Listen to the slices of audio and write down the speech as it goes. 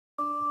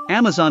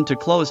Amazon to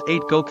close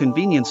 8 Go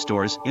convenience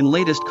stores in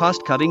latest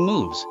cost-cutting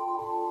moves.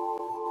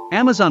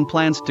 Amazon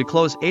plans to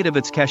close 8 of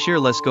its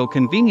cashierless Go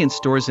convenience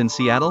stores in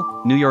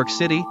Seattle, New York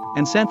City,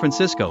 and San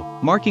Francisco,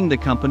 marking the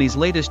company's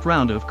latest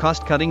round of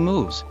cost-cutting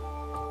moves.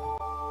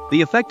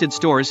 The affected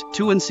stores,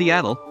 2 in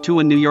Seattle,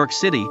 2 in New York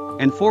City,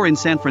 and 4 in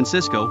San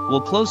Francisco,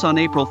 will close on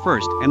April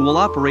 1st and will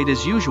operate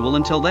as usual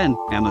until then,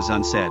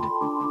 Amazon said.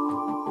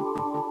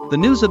 The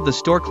news of the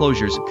store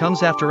closures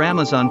comes after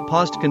Amazon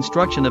paused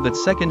construction of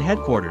its second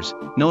headquarters,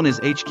 known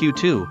as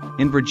HQ2,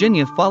 in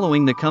Virginia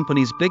following the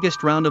company's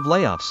biggest round of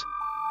layoffs.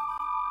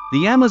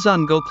 The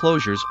Amazon Go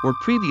closures were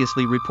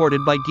previously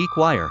reported by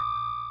GeekWire.